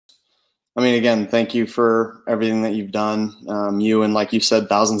I mean, again, thank you for everything that you've done. You and, like you said,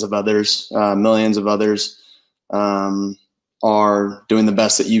 thousands of others, millions of others are doing the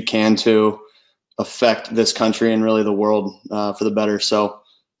best that you can to affect this country and really the world for the better. So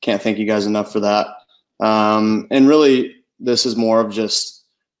can't thank you guys enough for that. And really, this is more of just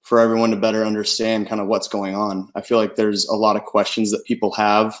for everyone to better understand kind of what's going on. I feel like there's a lot of questions that people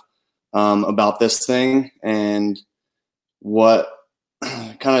have about this thing and what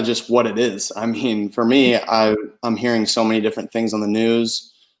kind of just what it is. I mean, for me, I'm hearing so many different things on the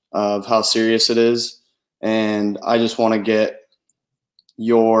news of how serious it is. And I just want to get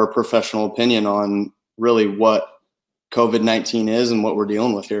your professional opinion on really what COVID-19 is and what we're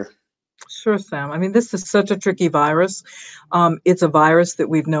dealing with here. Sure, Sam. I mean, this is such a tricky virus. It's a virus that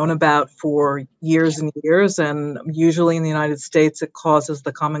we've known about for years and years, and usually in the United States, it causes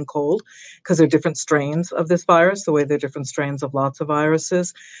the common cold because there are different strains of this virus, the way there are different strains of lots of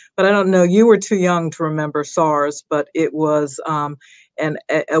viruses. But I don't know, you were too young to remember SARS, but it was a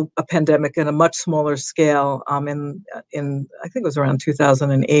pandemic in a much smaller scale in I think it was around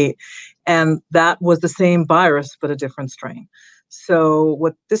 2008, and that was the same virus but a different strain.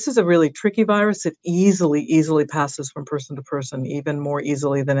 So this is a really tricky virus. It easily passes from person to person, even more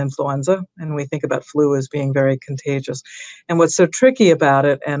easily than influenza. And we think about flu as being very contagious. And what's so tricky about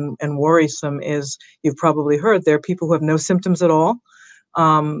it and worrisome is, you've probably heard, there are people who have no symptoms at all,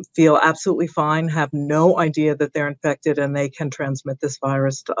 feel absolutely fine, have no idea that they're infected, and they can transmit this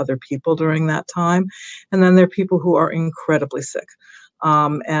virus to other people during that time. And then there are people who are incredibly sick.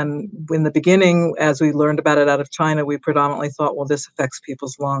 And in the beginning, as we learned about it out of China, we predominantly thought, well, this affects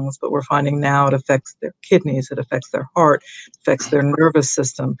people's lungs, but we're finding now it affects their kidneys, it affects their heart, it affects their nervous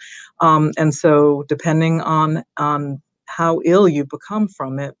system. And so depending on how ill you become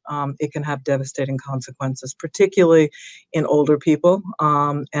from it, it can have devastating consequences, particularly in older people,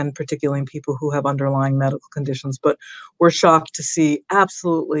 and particularly in people who have underlying medical conditions. But we're shocked to see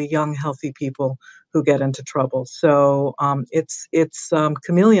absolutely young, healthy people who get into trouble. So it's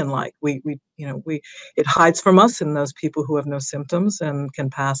chameleon-like. It hides from us in those people who have no symptoms and can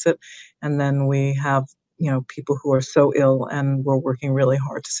pass it, and then we have people who are so ill, and we're working really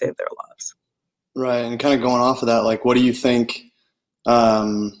hard to save their lives. Right. And kind of going off of that, like, what do you think,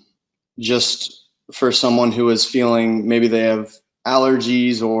 just for someone who is feeling maybe they have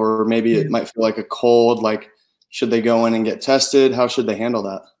allergies, or maybe it might feel like a cold, like, should they go in and get tested? How should they handle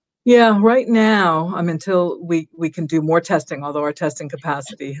that? Yeah, right now, until we can do more testing, although our testing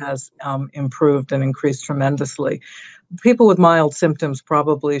capacity has improved and increased tremendously, people with mild symptoms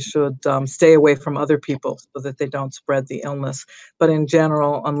probably should stay away from other people so that they don't spread the illness. But in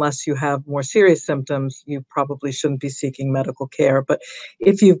general, unless you have more serious symptoms, you probably shouldn't be seeking medical care. But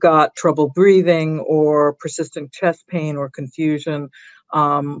if you've got trouble breathing or persistent chest pain or confusion,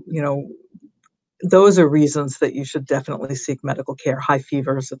 those are reasons that you should definitely seek medical care, high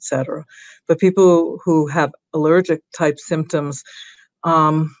fevers, etc. But people who have allergic type symptoms,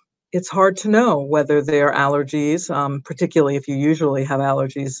 it's hard to know whether they're allergies, particularly if you usually have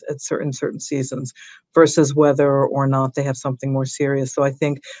allergies at certain seasons, versus whether or not they have something more serious. So I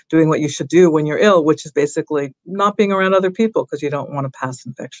think doing what you should do when you're ill, which is basically not being around other people because you don't want to pass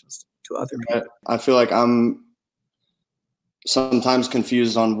infections to other people. I feel like I'm sometimes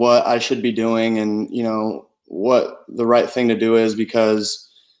confused on what I should be doing and, what the right thing to do is, because,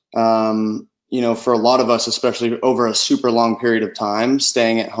 for a lot of us, especially over a super long period of time,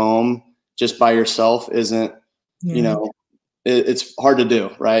 staying at home just by yourself isn't, it's hard to do,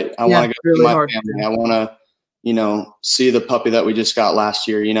 right? I want to go see my family. I want to, see the puppy that we just got last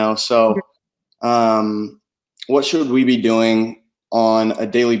year, so, what should we be doing on a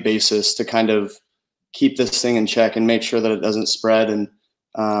daily basis to kind of keep this thing in check and make sure that it doesn't spread? And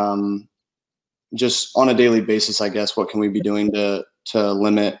just on a daily basis, I guess, what can we be doing to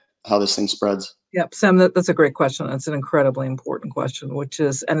limit how this thing spreads? Yep, Sam, that's a great question. It's an incredibly important question,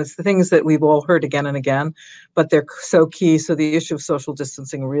 and it's the things that we've all heard again and again, but they're so key. So the issue of social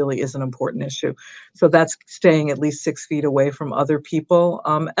distancing really is an important issue. So that's staying at least 6 feet away from other people.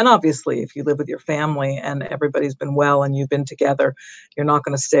 And obviously, if you live with your family and everybody's been well and you've been together, you're not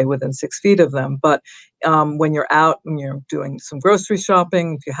going to stay within 6 feet of them. But when you're out and you're doing some grocery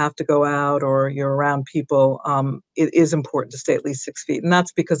shopping, if you have to go out or you're around people, it is important to stay at least 6 feet. And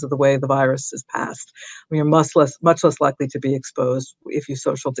that's because of the way the virus is passed. You're much less likely to be exposed if you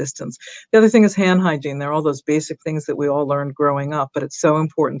social distance. The other thing is hand hygiene. There are all those basic things that we all learned growing up, but it's so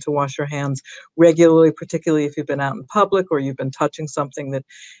important to wash your hands regularly, particularly if you've been out in public or you've been touching something that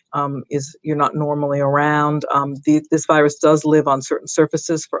is you're not normally around. This virus does live on certain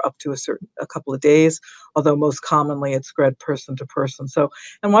surfaces for up to a couple of days, although most commonly it's spread person to person. So,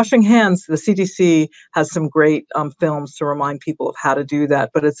 and washing hands, the CDC has some great films to remind people of how to do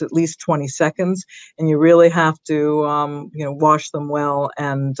that, but it's at least 20 seconds, and you really have to, wash them well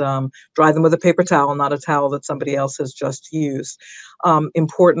and dry them with a paper towel, not a towel that somebody else has just used.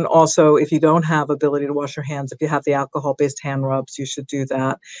 Important also, if you don't have ability to wash your hands, if you have the alcohol-based hand rubs, you should do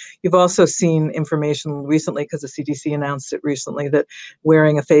that. You've also seen information recently, because the CDC announced it recently, that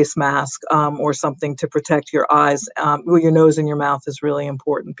wearing a face mask or something to protect your eyes, your nose and your mouth is really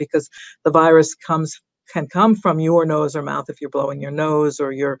important, because the virus can come from your nose or mouth if you're blowing your nose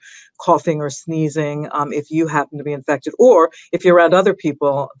or you're coughing or sneezing, if you happen to be infected, or if you're around other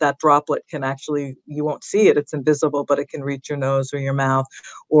people, that droplet can actually, you won't see it, it's invisible, but it can reach your nose or your mouth,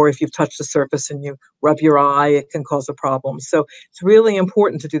 or if you've touched the surface and you rub your eye, it can cause a problem. So it's really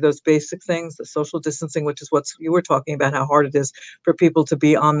important to do those basic things, the social distancing, which is what you were talking about, how hard it is for people to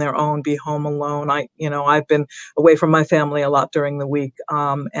be on their own, be home alone. I've been away from my family a lot during the week,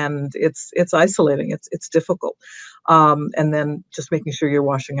 and it's isolating. It's difficult. And then just making sure you're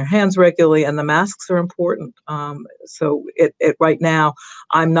washing your hands regularly, and the masks are important. So right now,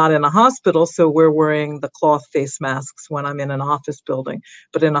 I'm not in a hospital, so we're wearing the cloth face masks when I'm in an office building.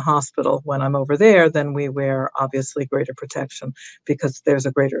 But in a hospital, when I'm over there, then we wear obviously greater protection, because there's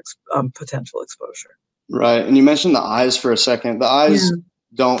a greater potential exposure. Right. And you mentioned the eyes for a second. The eyes Yeah.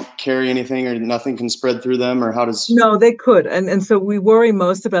 don't carry anything, or nothing can spread through them, or how does? No, they could. And so we worry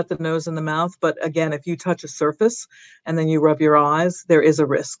most about the nose and the mouth. But again, if you touch a surface and then you rub your eyes, there is a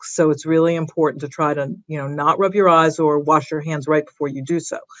risk. So it's really important to try to, not rub your eyes or wash your hands right before you do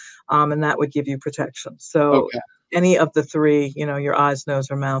so. And that would give you protection. So Okay. any of the three, your eyes,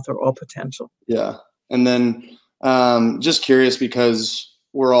 nose, or mouth are all potential. Yeah. And then just curious, because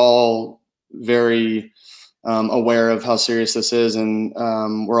we're all very aware of how serious this is, and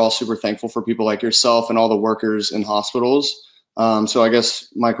we're all super thankful for people like yourself and all the workers in hospitals. So I guess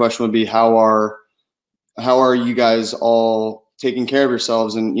my question would be, how are you guys all taking care of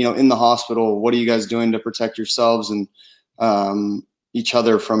yourselves? And in the hospital, what are you guys doing to protect yourselves and each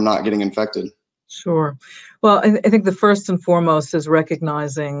other from not getting infected? Sure. Well, I think the first and foremost is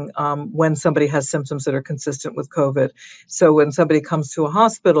recognizing when somebody has symptoms that are consistent with COVID. So when somebody comes to a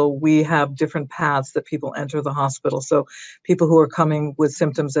hospital, we have different paths that people enter the hospital. So people who are coming with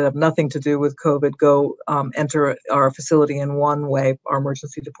symptoms that have nothing to do with COVID go enter our facility in one way, our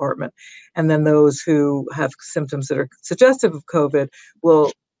emergency department. And then those who have symptoms that are suggestive of COVID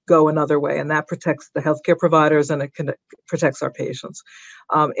will go another way, and that protects the healthcare providers, and it protects our patients.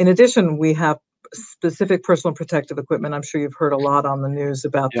 In addition, we have specific personal protective equipment. I'm sure you've heard a lot on the news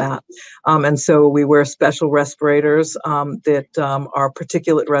about that. And so we wear special respirators that are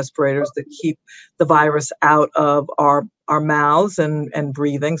particulate respirators that keep the virus out of our mouths and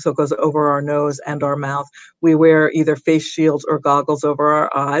breathing. So it goes over our nose and our mouth. We wear either face shields or goggles over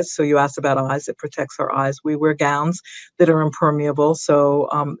our eyes. So you asked about eyes, it protects our eyes. We wear gowns that are impermeable. So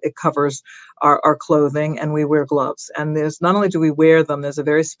it covers our clothing, and we wear gloves. And there's not only do we wear them, there's a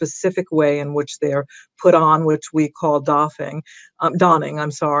very specific way in which they're put on, which we call donning, and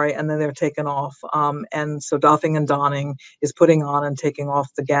then they're taken off. And so doffing and donning is putting on and taking off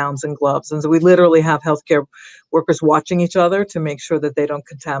the gowns and gloves. And so we literally have healthcare workers watching each other to make sure that they don't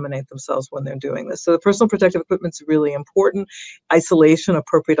contaminate themselves when they're doing this. So the personal protective equipment is really important.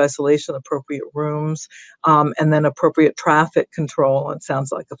 Appropriate isolation, appropriate rooms, and then appropriate traffic control. It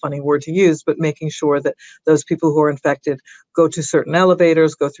sounds like a funny word to use, but making sure that those people who are infected go to certain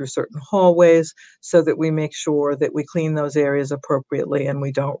elevators, go through certain hallways, so that we make sure that we clean those areas appropriately and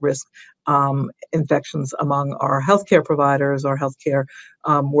we don't risk infections among our healthcare providers, our healthcare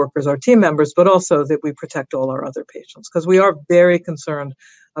workers, our team members, but also that we protect all our other patients, because we are very concerned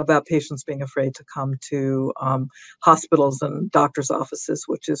about patients being afraid to come to hospitals and doctors' offices,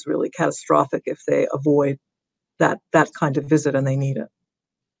 which is really catastrophic if they avoid that kind of visit and they need it.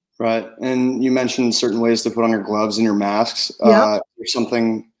 Right. And you mentioned certain ways to put on your gloves and your masks. Yeah. There's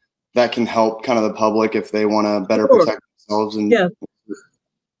something that can help kind of the public if they want to better protect themselves. And yeah.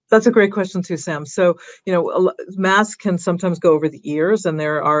 That's a great question too, Sam. So, masks can sometimes go over the ears, and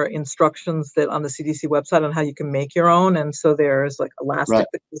there are instructions that on the CDC website on how you can make your own. And so there's like elastic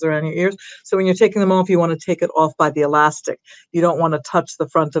that goes around your ears. So when you're taking them off, you want to take it off by the elastic. You don't want to touch the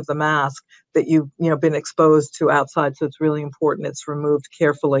front of the mask that you've been exposed to outside. So it's really important it's removed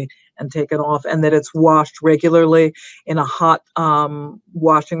carefully and taken off, and that it's washed regularly in a hot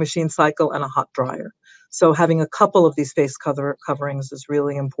washing machine cycle and a hot dryer. So having a couple of these face coverings is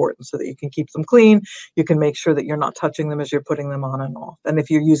really important so that you can keep them clean. You can make sure that you're not touching them as you're putting them on and off. And if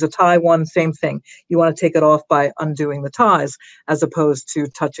you use a tie one, same thing. You want to take it off by undoing the ties as opposed to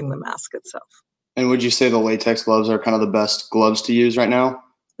touching the mask itself. And would you say the latex gloves are kind of the best gloves to use right now?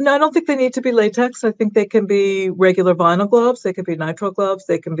 No, I don't think they need to be latex. I think they can be regular vinyl gloves. They can be nitrile gloves.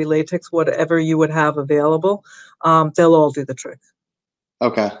 They can be latex, whatever you would have available. They'll all do the trick.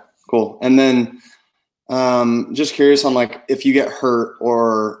 Okay, cool. And then just curious on like if you get hurt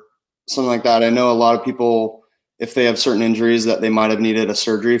or something like that. I know a lot of people, if they have certain injuries that they might have needed a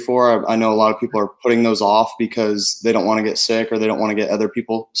surgery for, I know a lot of people are putting those off because they don't want to get sick or they don't want to get other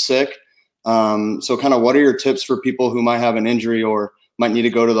people sick. So kind of what are your tips for people who might have an injury or might need to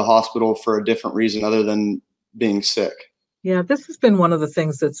go to the hospital for a different reason other than being sick? Yeah, this has been one of the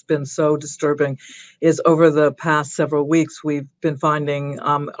things that's been so disturbing is over the past several weeks, we've been finding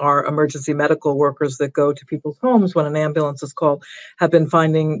our emergency medical workers that go to people's homes when an ambulance is called have been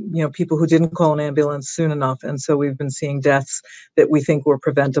finding, people who didn't call an ambulance soon enough. And so we've been seeing deaths that we think were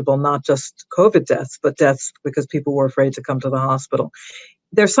preventable, not just COVID deaths, but deaths because people were afraid to come to the hospital.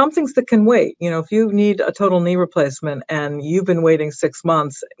 There's some things that can wait. If you need a total knee replacement and you've been waiting 6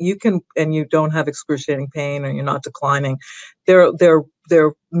 months, and you don't have excruciating pain and you're not declining, there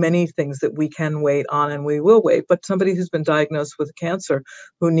are many things that we can wait on and we will wait. But somebody who's been diagnosed with cancer,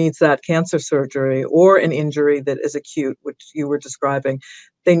 who needs that cancer surgery or an injury that is acute, which you were describing,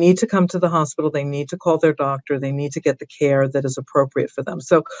 they need to come to the hospital. They need to call their doctor. They need to get the care that is appropriate for them.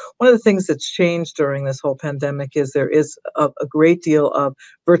 So one of the things that's changed during this whole pandemic is there is a great deal of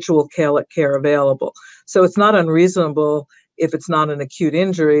virtual care available. So it's not unreasonable, if it's not an acute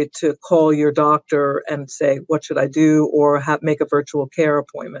injury, to call your doctor and say, what should I do? Or make a virtual care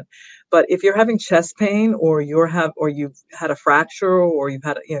appointment. But if you're having chest pain or you've had a fracture or you've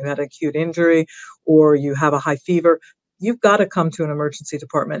had an acute injury or you have a high fever, you've got to come to an emergency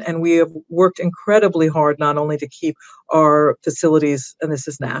department. And we have worked incredibly hard not only to keep our facilities, and this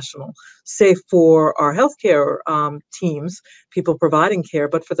is national, safe for our healthcare teams, people providing care,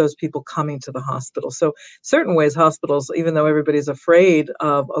 but for those people coming to the hospital. So certain ways hospitals, even though everybody's afraid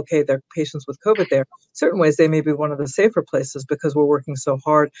of, there are patients with COVID there, certain ways they may be one of the safer places because we're working so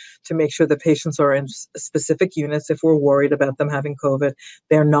hard to make sure the patients are in specific units if we're worried about them having COVID.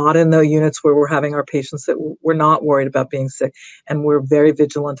 They're not in the units where we're having our patients that we're not worried about being sick. And we're very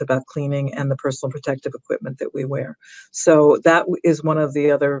vigilant about cleaning and the personal protective equipment that we wear. So that is one of the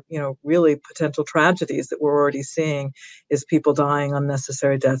other, really potential tragedies that we're already seeing is people dying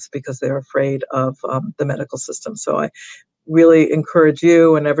unnecessary deaths because they're afraid of the medical system. So I really encourage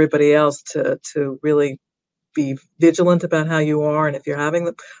you and everybody else to really be vigilant about how you are. And if you're having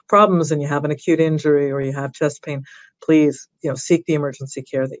the problems and you have an acute injury or you have chest pain, please, seek the emergency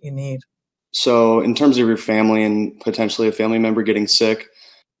care that you need. So in terms of your family and potentially a family member getting sick,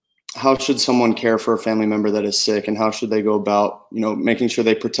 how should someone care for a family member that is sick, and how should they go about, making sure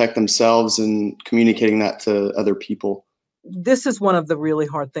they protect themselves and communicating that to other people? This is one of the really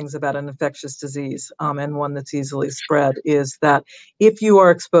hard things about an infectious disease, and one that's easily spread, is that if you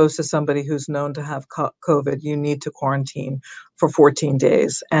are exposed to somebody who's known to have COVID, you need to quarantine for 14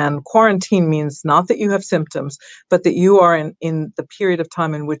 days. And quarantine means not that you have symptoms, but that you are in the period of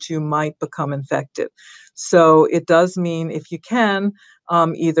time in which you might become infected. So it does mean, if you can,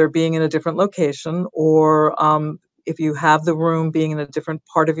 either being in a different location or if you have the room, being in a different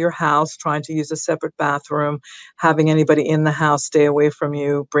part of your house, trying to use a separate bathroom, having anybody in the house stay away from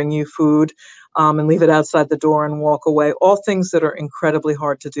you, bring you food, and leave it outside the door and walk away, all things that are incredibly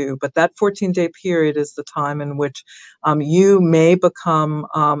hard to do. But that 14-day period is the time in which you may become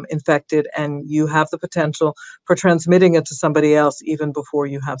infected, and you have the potential for transmitting it to somebody else even before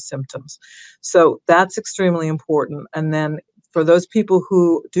you have symptoms. So that's extremely important. And then for those people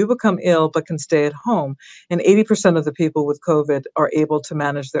who do become ill but can stay at home, and 80% of the people with COVID are able to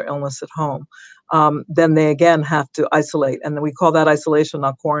manage their illness at home, then they again have to isolate. And we call that isolation,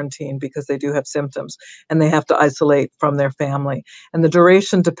 not quarantine, because they do have symptoms and they have to isolate from their family. And the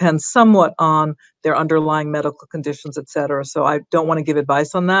duration depends somewhat on their underlying medical conditions, et cetera. So I don't want to give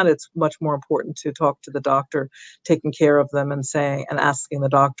advice on that. It's much more important to talk to the doctor taking care of them and asking the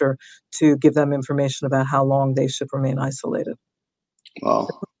doctor to give them information about how long they should remain isolated. Wow.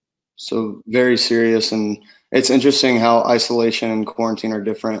 So very serious, and it's interesting how isolation and quarantine are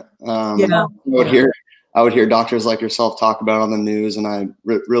different. Yeah. I would hear doctors like yourself talk about it on the news, and I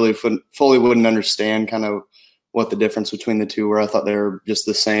really fully wouldn't understand kind of what the difference between the two were. I thought they were just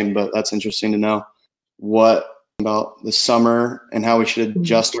the same, but that's interesting to know. What about the summer and how we should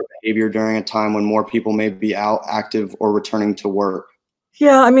adjust our behavior during a time when more people may be out, active, or returning to work?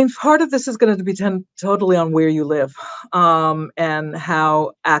 Yeah, I mean, part of this is going to depend totally on where you live, and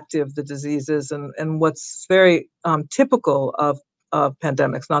how active the disease is, and what's very typical of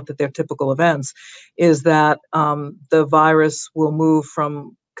pandemics, not that they're typical events, is that the virus will move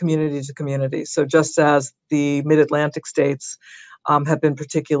from community to community. So just as the mid-Atlantic states have been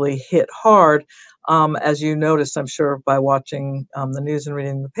particularly hit hard, as you noticed, I'm sure, by watching the news and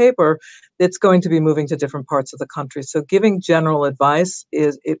reading the paper, it's going to be moving to different parts of the country. So giving general advice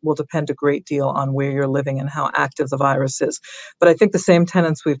it will depend a great deal on where you're living and how active the virus is. But I think the same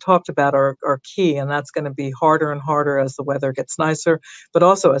tenets we've talked about are key, and that's going to be harder and harder as the weather gets nicer, but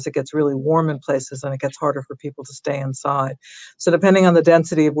also as it gets really warm in places and it gets harder for people to stay inside. So depending on the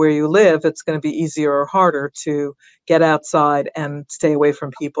density of where you live, it's going to be easier or harder to get outside and stay away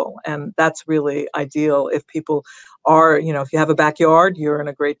from people. And that's really ideal if people are, if you have a backyard, you're in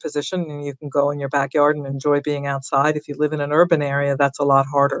a great position and you can go in your backyard and enjoy being outside. If you live in an urban area, that's a lot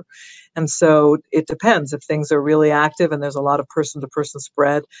harder. And so it depends. If things are really active and there's a lot of person to person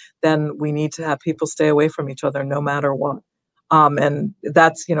spread, then we need to have people stay away from each other no matter what. And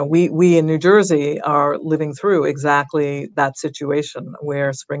that's, we in New Jersey are living through exactly that situation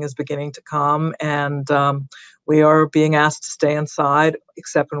where spring is beginning to come, and we are being asked to stay inside,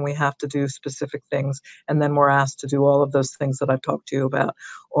 except when we have to do specific things. And then we're asked to do all of those things that I've talked to you about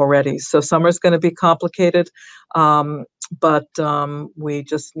already. So summer's going to be complicated, but we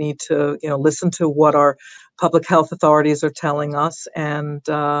just need to, listen to what our public health authorities are telling us, and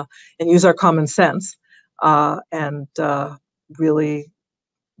use our common sense, and really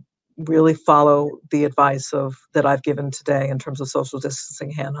follow the advice that I've given today in terms of social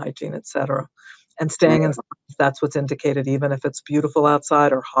distancing, hand hygiene, etc., and staying inside if that's what's indicated, even if it's beautiful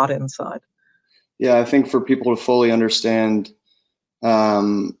outside or hot inside. Yeah, I think for people to fully understand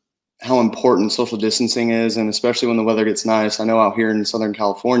how important social distancing is, and especially when the weather gets nice. I know out here in Southern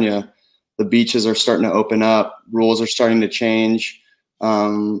California, the beaches are starting to open up, rules are starting to change.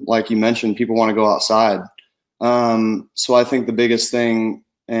 Like you mentioned, people want to go outside. So I think the biggest thing,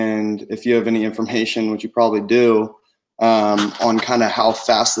 and if you have any information, which you probably do, on kind of how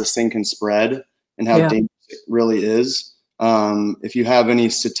fast this thing can spread and how dangerous it really is. If you have any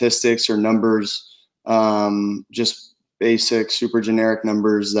statistics or numbers, just basic, super generic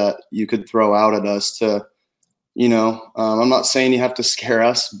numbers that you could throw out at us to, I'm not saying you have to scare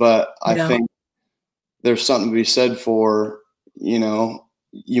us, but I think there's something to be said for,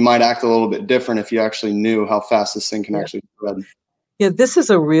 you might act a little bit different if you actually knew how fast this thing can actually spread. Yeah, this is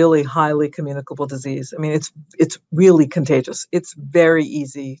a really highly communicable disease. I mean, it's really contagious. It's very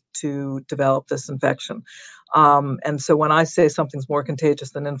easy to develop this infection. And so when I say something's more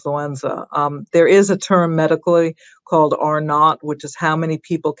contagious than influenza, there is a term medically called R0, which is how many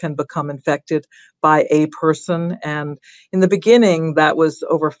people can become infected by a person. And in the beginning, that was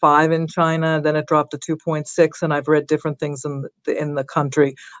over 5 in China. Then it dropped to 2.6. And I've read different things in the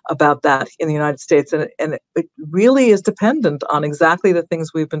country about that in the United States. And it really is dependent on exactly the things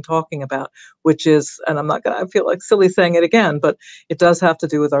we've been talking about, which is, and I feel like silly saying it again, but it does have to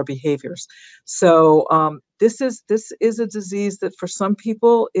do with our behaviors. So this is a disease that for some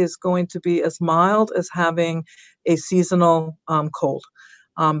people is going to be as mild as having a seasonal cold.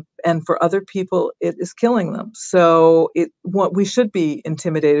 And for other people, it is killing them. So we should be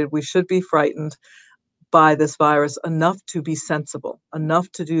intimidated. We should be frightened by this virus enough to be sensible,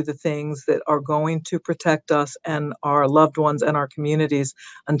 enough to do the things that are going to protect us and our loved ones and our communities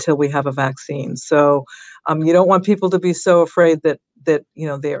until we have a vaccine. So you don't want people to be so afraid that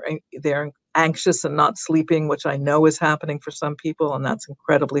they're anxious and not sleeping, which I know is happening for some people, and that's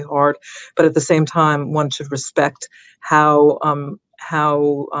incredibly hard. But at the same time, one should respect how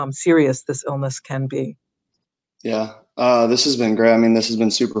serious this illness can be. Yeah, this has been great. I mean, this has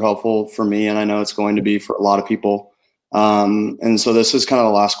been super helpful for me, and I know it's going to be for a lot of people. And so this is kind of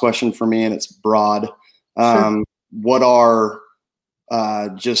the last question for me, and it's broad. Sure. What are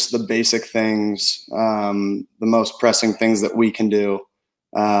just the basic things, the most pressing things that we can do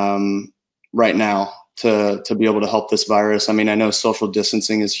right now to be able to help this virus? I mean, I know social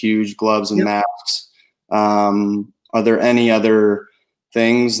distancing is huge, gloves and masks. Are there any other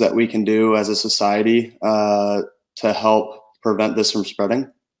things that we can do as a society to help prevent this from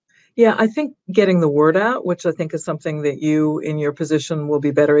spreading? Yeah, I think getting the word out, which I think is something that you in your position will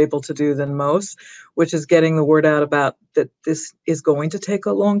be better able to do than most, which is getting the word out about that this is going to take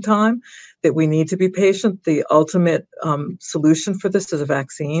a long time, that we need to be patient. The ultimate solution for this is a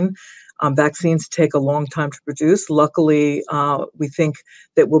vaccine. Vaccines take a long time to produce. Luckily, we think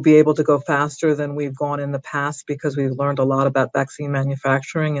that we'll be able to go faster than we've gone in the past because we've learned a lot about vaccine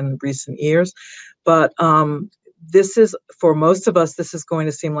manufacturing in recent years. But this is, for most of us, this is going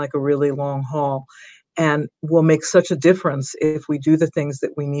to seem like a really long haul, and will make such a difference if we do the things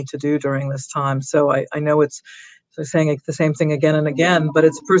that we need to do during this time. So I know it's saying the same thing again and again, but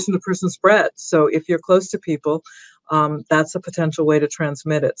it's person-to-person spread. So if you're close to people, that's a potential way to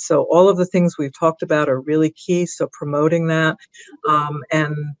transmit it. So all of the things we've talked about are really key. So promoting that,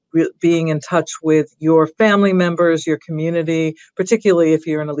 and being in touch with your family members, your community, particularly if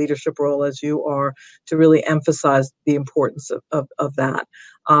you're in a leadership role as you are, to really emphasize the importance of that.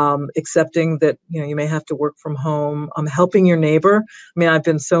 Accepting that, you may have to work from home, helping your neighbor. I mean, I've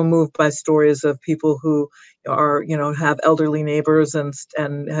been so moved by stories of people who are, have elderly neighbors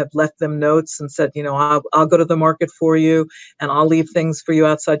and have left them notes and said, I'll go to the market for you and I'll leave things for you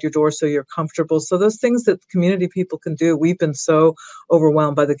outside your door so you're comfortable. So those things that community people can do. We've been so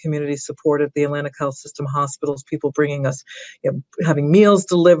overwhelmed by the community support at the Atlantic Health System hospitals, people bringing us, having meals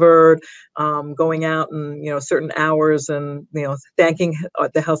delivered, going out and, certain hours and, thanking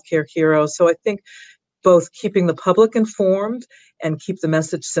the healthcare heroes. So I think both keeping the public informed and keep the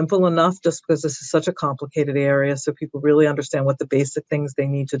message simple enough, just because this is such a complicated area, so people really understand what the basic things they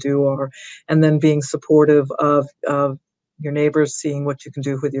need to do are, and then being supportive of your neighbors, seeing what you can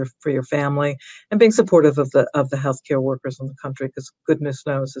do for your family, and being supportive of the healthcare workers in the country, because goodness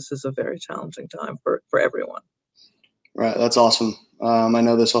knows this is a very challenging time for everyone. Right, that's awesome. I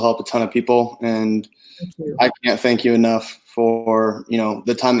know this will help a ton of people, and I can't thank you enough for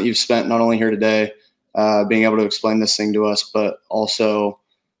the time that you've spent not only here today, being able to explain this thing to us, but also,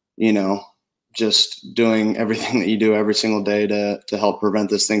 just doing everything that you do every single day to help prevent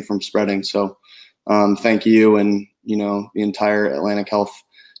this thing from spreading. So thank you and, the entire Atlantic Health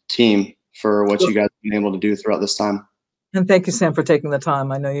team for what you guys have been able to do throughout this time. And thank you, Sam, for taking the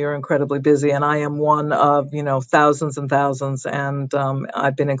time. I know you're incredibly busy, and I am one of, thousands and thousands. And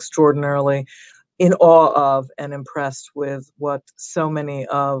I've been extraordinarily in awe of and impressed with what so many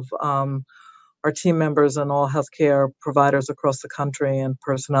of our team members and all healthcare providers across the country and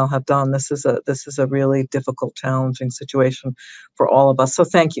personnel have done. This is a really difficult, challenging situation for all of us. So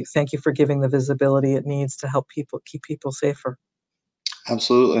thank you for giving the visibility it needs to help keep people safer.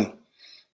 Absolutely.